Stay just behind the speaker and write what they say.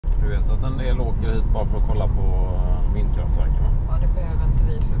Du vet att en del åker hit bara för att kolla på vindkraftverken, va? Ja, det behöver inte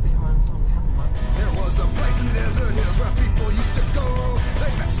vi för vi har en sån hemma.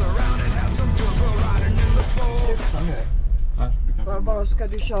 Sluta nu. Var ska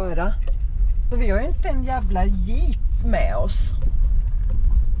du köra? Så vi har ju inte en jävla jeep med oss.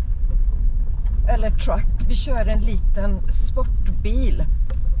 Eller truck. Vi kör en liten sportbil.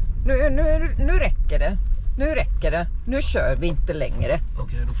 Nu räcker det. Nu räcker det. Nu kör vi inte längre.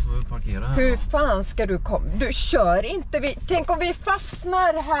 Okej, då får vi parkera här. Hur fan ska du komma? Du kör inte. Tänk om vi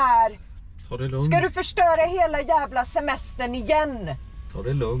fastnar här. Ta det lugnt. Ska du förstöra hela jävla semestern igen? Ta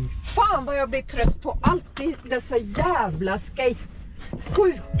det lugnt. Fan vad jag blir trött på alltid dessa jävla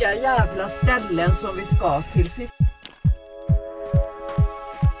sjuka jävla ställen som vi ska till.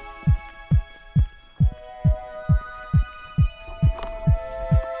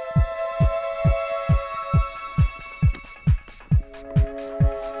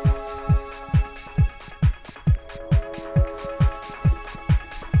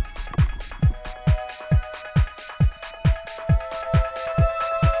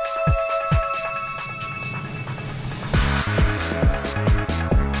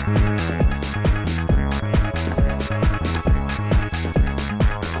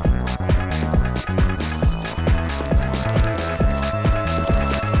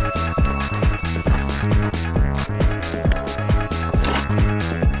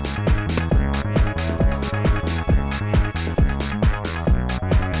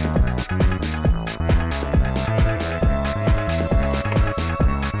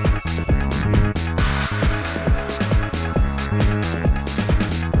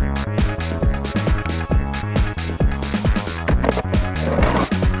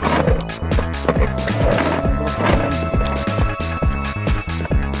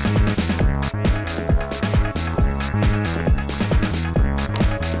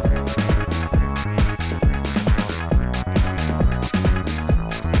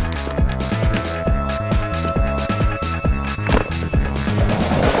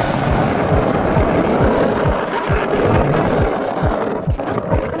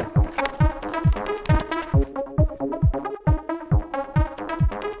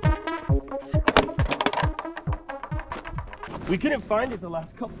 We couldn't find it the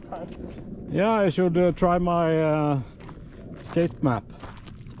last couple times. Yeah, I should try my skate map.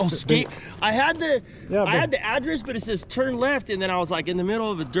 Oh, skate! I had the I had the address, but it says turn left, and then I was like in the middle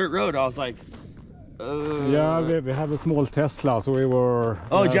of a dirt road. I was like, yeah, we have a small Tesla, so we were.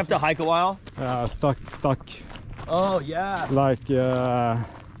 Oh, did you have to hike a while? Stuck. Oh yeah. Like yeah,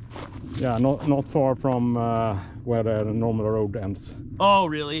 not far from where the normal road ends. Oh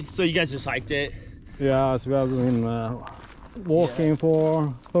really? So you guys just hiked it? Yeah, so we have been walking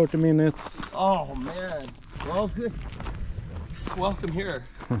for 30 minutes. Oh man. Well, good. Welcome here.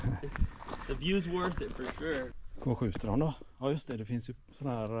 The view's worth it for sure. Vad skjuter han då? Ja just det finns ju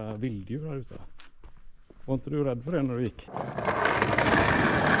sådana här vilddjur här ute. Var inte du rädd för det när du gick?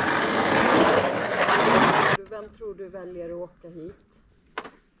 Vem tror du väljer att åka hit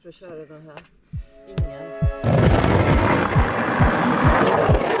för att köra den här? Ingen.